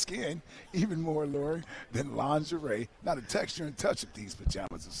soft skin, even more alluring than lingerie. Now the texture and touch of these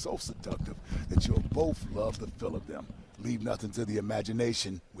pajamas is so seductive that you'll both love the feel of them. Leave nothing to the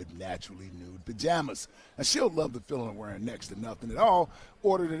imagination with Naturally Nude pajamas. Now, she'll love the feeling of wearing next to nothing at all.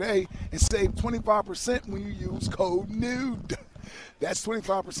 Order today and save 25% when you use code NUDE. That's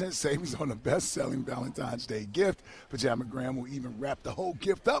 25% savings on the best-selling Valentine's Day gift. Pajamagram will even wrap the whole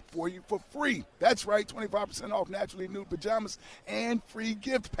gift up for you for free. That's right, 25% off Naturally Nude pajamas and free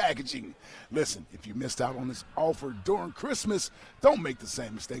gift packaging. Listen, if you missed out on this offer during Christmas, don't make the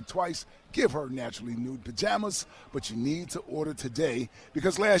same mistake twice. Give her Naturally Nude pajamas, but you need to order today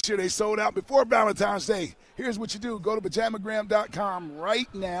because last year they sold out before Valentine's Day. Here's what you do. Go to pajamagram.com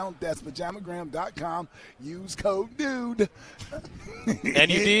right now. That's pajamagram.com. Use code NUDE.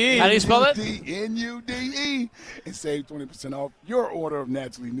 N-U-D-E. How do you spell it? N-U-D-E. And save 20% off your order of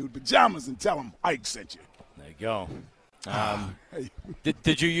Naturally Nude pajamas and tell them Ike sent you. There you go.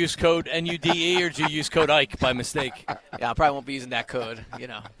 Did you use code NUDE or did you use code Ike by mistake? Yeah, I probably won't be using that code,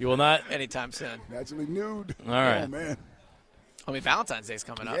 You will not? anytime soon. Naturally Nude. All right. Oh, man. I mean, Valentine's Day's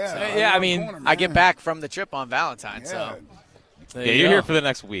coming up. Yeah, So. Yeah, I mean, corner, I get back from the trip on Valentine's, Yeah. so there Yeah, you you're go. here for the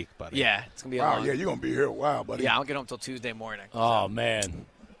next week, buddy. yeah, it's gonna be a Wow, long. yeah, you're going to be here a while, buddy. Yeah, I don't get home till Tuesday morning. Oh, man.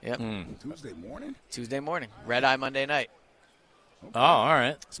 Yep, Tuesday morning? Tuesday morning. Red Eye Monday night. Oh, all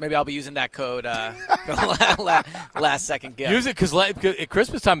right. So maybe I'll be using that code last second gift. Use it because at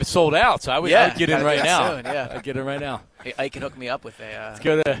Christmas time it's sold out, so I would Yeah, get in gotta right get now. soon, yeah. I'd get in right now. Hey, Ike can hook me up with a.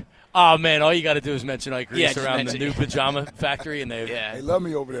 Go to. Oh man, all you got to do is mention Ike Yeah, Reese just around the mention new it. pajama factory, and they Yeah. They love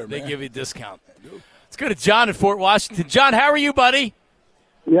me over there, they man. give you a discount. Let's go to John in Fort Washington. John, how are you, buddy?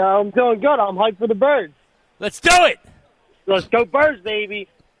 Yeah, I'm doing good. I'm hyped for the Birds. Let's do it. Let's go Birds, baby.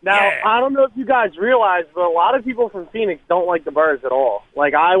 Now, Yeah. I don't know if you guys realize, but a lot of people from Phoenix don't like the Birds at all.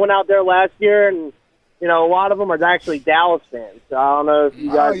 Like, I went out there last year, and, a lot of them are actually Dallas fans. So I don't know if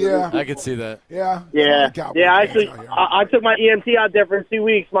you guys... yeah. I could see that. Yeah. Yeah. Cowboys Yeah, fans actually, out here. I took my EMT out there for 2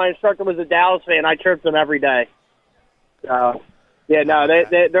 weeks. My instructor was a Dallas fan. I chirped them every day. So, yeah, no,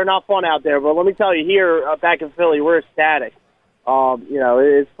 they're not fun out there. But let me tell you, here back in Philly, we're ecstatic.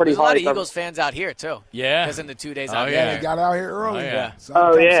 It's pretty There's a lot hard. of Eagles fans out here too. Yeah. Because in the 2 days Oh, out yeah. there. They got out here early. Oh, yeah.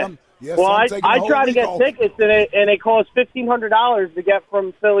 Oh, yeah. Well, I some taking the whole tried to week get off. tickets, and it cost $1,500 to get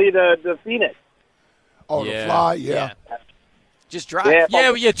from Philly to Phoenix. Oh, Yeah. the fly, yeah. Just drive.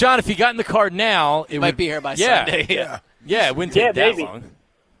 Yeah. Yeah, John. If you got in the car now, it might would be here by yeah. Sunday. Yeah, it wouldn't take Yeah, that maybe. long.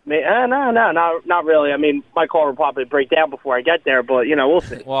 No, not really. I mean, my car will probably break down before I get there, but we'll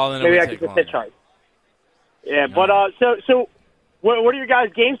see. Well, then it Maybe would I take can just longer. hitchhike. Yeah, but so what are your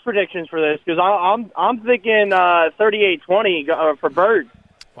guys' games predictions for this? Because I'm thinking 38-20 for Birds.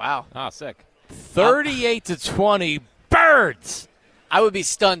 Wow. Oh, sick. 38-20, Birds. I would be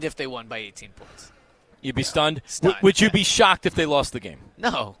stunned if they won by 18 points. You'd be stunned. Stunned. Would you be shocked if they lost the game?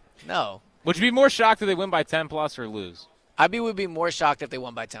 No. Would you be more shocked if they win by 10 plus or lose? Would be more shocked if they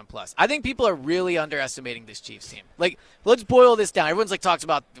won by 10 plus. I think people are really underestimating this Chiefs team. Like, let's boil this down. Everyone's talks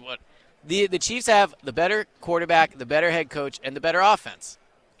about what the Chiefs have: the better quarterback, the better head coach, and the better offense.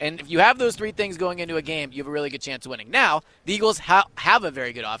 And if you have those three things going into a game, you have a really good chance of winning. Now, the Eagles have a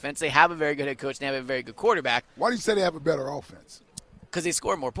very good offense. They have a very good head coach. And they have a very good quarterback. Why do you say they have a better offense? Because they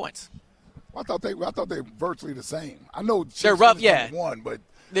score more points. I thought they were virtually the same. I know They're rough, Chiefs yeah. number one, but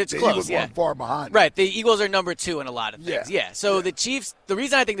It's the close, Eagles yeah. weren't far behind. Right. The Eagles are number 2 in a lot of things. Yeah. So the Chiefs, the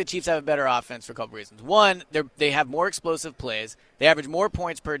reason I think the Chiefs have a better offense for a couple reasons. One, they have more explosive plays. They average more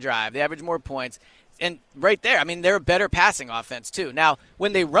points per drive. They average more points. And right there, I mean, they're a better passing offense, too. Now,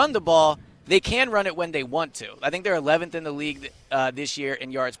 when they run the ball, they can run it when they want to. I think they're 11th in the league this year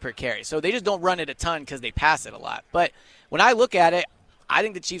in yards per carry. So they just don't run it a ton because they pass it a lot. But when I look at it, I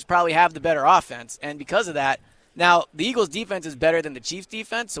think the Chiefs probably have the better offense. And because of that, now, the Eagles' defense is better than the Chiefs'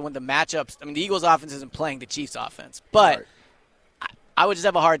 defense, so when the matchups – I mean, the Eagles' offense isn't playing the Chiefs' offense. But I would just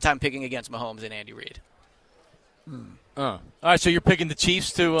have a hard time picking against Mahomes and Andy Reid. All right, so you're picking the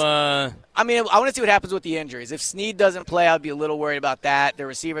Chiefs to I mean, I want to see what happens with the injuries. If Snead doesn't play, I'd be a little worried about that. Their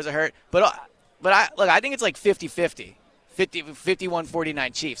receivers are hurt. But I think it's like 50-50,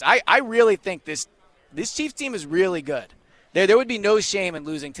 51-49 Chiefs. I really think this Chiefs team is really good. There would be no shame in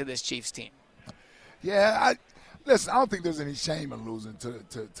losing to this Chiefs team. Yeah, listen, I don't think there's any shame in losing to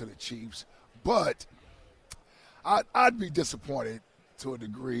the Chiefs, but I'd be disappointed to a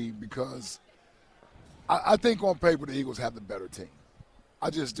degree because I think on paper the Eagles have the better team. I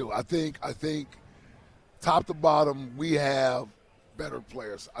just do. I think top to bottom we have better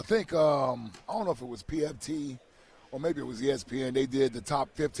players. I think I don't know if it was PFT or maybe it was ESPN. They did the top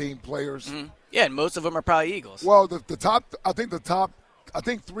 15 players. Mm-hmm. Yeah, and most of them are probably Eagles. Well, the top. I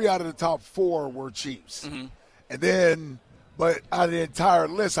think 3 out of the top 4 were Chiefs. Mm-hmm. And then, but out of the entire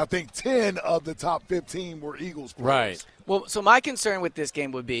list, I think 10 of the top 15 were Eagles players. Right. Well, so my concern with this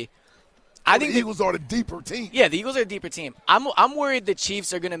game would be I think the Eagles are the deeper team. Yeah, the Eagles are a deeper team. I'm worried the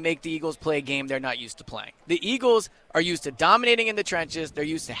Chiefs are going to make the Eagles play a game they're not used to playing. The Eagles are used to dominating in the trenches. They're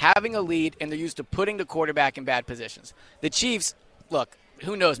used to having a lead, and they're used to putting the quarterback in bad positions. The Chiefs, look,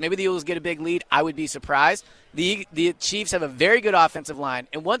 who knows? Maybe the Eagles get a big lead. I would be surprised. The Chiefs have a very good offensive line,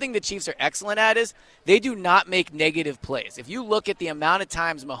 and one thing the Chiefs are excellent at is they do not make negative plays. If you look at the amount of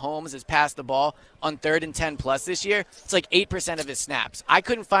times Mahomes has passed the ball on 3rd and 10 plus this year, it's like 8% of his snaps. I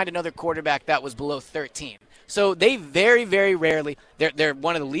couldn't find another quarterback that was below 13. So they very, very rarely – they're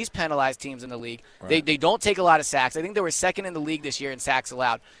one of the least penalized teams in the league. Right. They don't take a lot of sacks. I think they were second in the league this year in sacks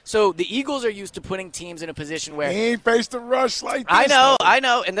allowed. So the Eagles are used to putting teams in a position where – He ain't faced a rush like this. I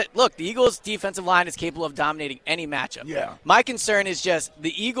know. And look, the Eagles' defensive line is capable of dominating any matchup. Yeah. My concern is just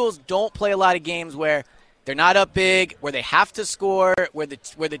the Eagles don't play a lot of games where they're not up big, where they have to score, where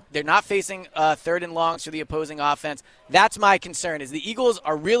they're not facing 3rd and longs for the opposing offense. That's my concern is the Eagles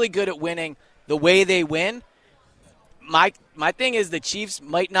are really good at winning the way they win. My thing is the Chiefs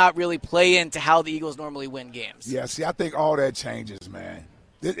might not really play into how the Eagles normally win games. Yeah, see, I think all that changes, man.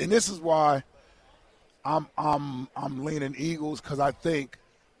 And this is why I'm leaning Eagles, because I think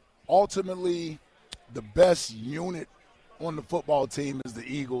ultimately the best unit on the football team is the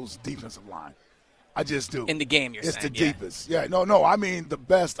Eagles' defensive line. I just do. In the game, you're saying. It's the deepest. Yeah, no, I mean the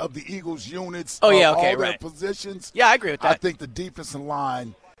best of the Eagles' units. Oh, yeah, okay, all their right. positions. Yeah, I agree with that. I think the defensive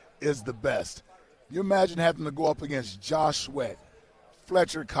line is the best. You imagine having to go up against Josh Sweat,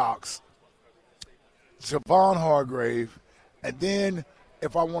 Fletcher Cox, Javon Hargrave, and then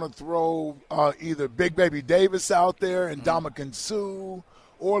if I want to throw either Big Baby Davis out there and Ndamukong Suh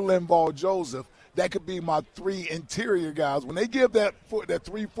or Linval Joseph, that could be my 3 interior guys. When they give that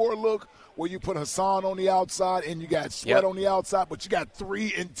 3-4 look where you put Hassan on the outside and you got Sweat on the outside, but you got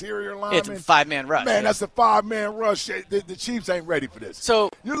 3 interior linemen. It's a 5-man rush. Man, that's a 5-man rush. The Chiefs ain't ready for this. So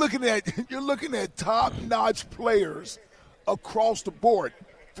you're looking at top-notch players across the board.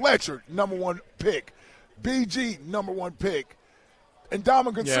 Fletcher, number 1 pick. BG, number 1 pick. And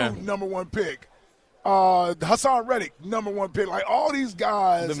Ndamukong Suh, number 1 pick. Hassan Reddick, number 1 pick. Like, all these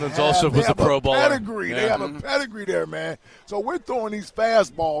guys was a pro bowler. Pedigree. Yeah. They have a pedigree there, man. So we're throwing these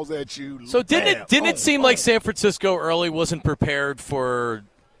fastballs at you. So didn't it seem like San Francisco early wasn't prepared for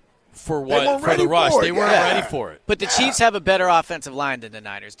the rush? They weren't ready for it. But the Chiefs have a better offensive line than the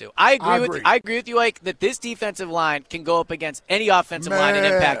Niners do. I agree with you, Ike, that this defensive line can go up against any offensive line and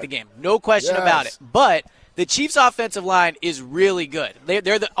impact the game. No question about it. But the Chiefs' offensive line is really good. They're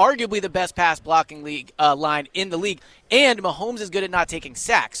arguably the best pass blocking line in the league, and Mahomes is good at not taking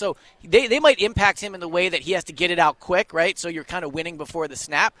sacks. So they might impact him in the way that he has to get it out quick, right? So you're kind of winning before the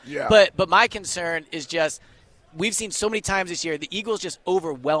snap. Yeah. But my concern is just we've seen so many times this year the Eagles just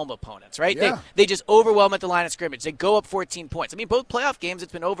overwhelm opponents, right? Yeah. They just overwhelm at the line of scrimmage. They go up 14 points. I mean, both playoff games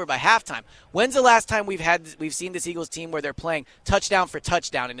it's been over by halftime. When's the last time we've seen this Eagles team where they're playing touchdown for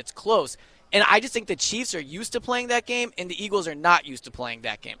touchdown and it's close? And I just think the Chiefs are used to playing that game, and the Eagles are not used to playing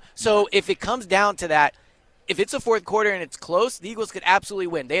that game. So if it comes down to that, if it's a fourth quarter and it's close, the Eagles could absolutely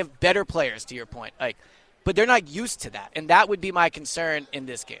win. They have better players, to your point, Ike. But they're not used to that, and that would be my concern in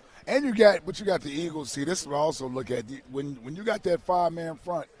this game. And you got the Eagles. See, this is what I also look at. When you got that 5-man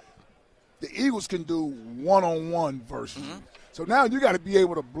front, the Eagles can do one-on-one versus you. So now you got to be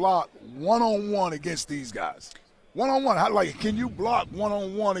able to block one-on-one against these guys. One-on-one. Can you block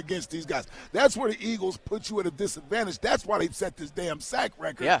one-on-one against these guys? That's where the Eagles put you at a disadvantage. That's why they set this damn sack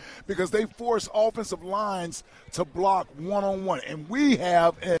record. Yeah. Because they force offensive lines to block one-on-one. And we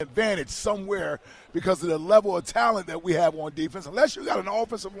have an advantage somewhere because of the level of talent that we have on defense. Unless you got an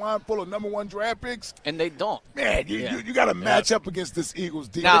offensive line full of number 1 draft picks. And they don't. Man, you got to match up against this Eagles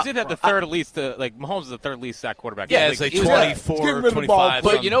defense. They did have the third least, Mahomes is the third least sack quarterback. Yeah, it's like 24, 25.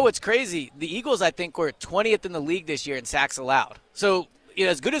 But you know what's crazy? The Eagles, I think, were 20th in the league this year in sacks allowed. So,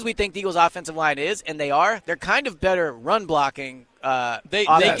 as good as we think the Eagles' offensive line is, and they're kind of better run blocking they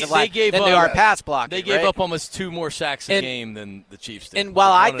gave than they are pass blocking. They gave up almost 2 more sacks a game than the Chiefs did. And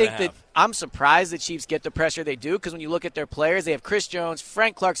while I think that I'm surprised the Chiefs get the pressure they do, because when you look at their players, they have Chris Jones.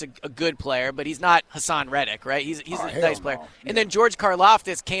 Frank Clark's a good player, but he's not Hassan Reddick, right? He's a nice player. No. And then George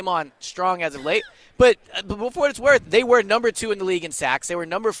Karlaftis came on strong as of late. But before what it's worth, they were number 2 in the league in sacks. They were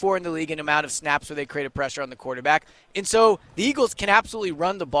number 4 in the league in amount of snaps where they created pressure on the quarterback. And so the Eagles can absolutely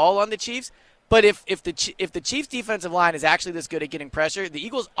run the ball on the Chiefs. But if the Chiefs' defensive line is actually this good at getting pressure, the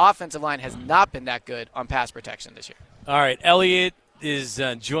Eagles' offensive line has not been that good on pass protection this year. All right, Elliot is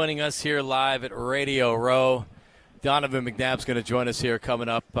joining us here live at Radio Row. Donovan McNabb's going to join us here coming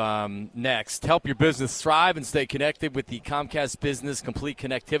up next. Help your business thrive and stay connected with the Comcast Business Complete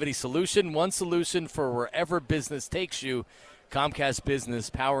Connectivity Solution. One solution for wherever business takes you. Comcast Business,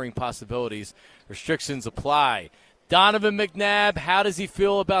 powering possibilities. Restrictions apply. Donovan McNabb, how does he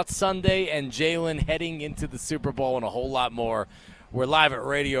feel about Sunday and Jalen heading into the Super Bowl and a whole lot more? We're live at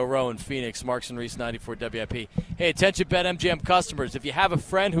Radio Row in Phoenix. Marks and Reese, 94 WIP. Hey, attention BetMGM customers. If you have a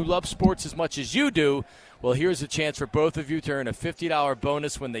friend who loves sports as much as you do, well, here's a chance for both of you to earn a $50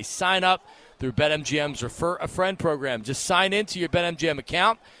 bonus when they sign up through BetMGM's Refer a Friend program. Just sign into your BetMGM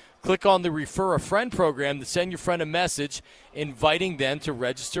account. Click on the Refer a Friend program to send your friend a message inviting them to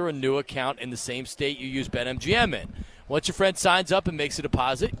register a new account in the same state you use BetMGM in. Once your friend signs up and makes a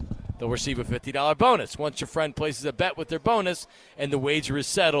deposit, they'll receive a $50 bonus. Once your friend places a bet with their bonus and the wager is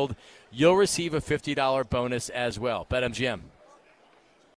settled, you'll receive a $50 bonus as well. BetMGM,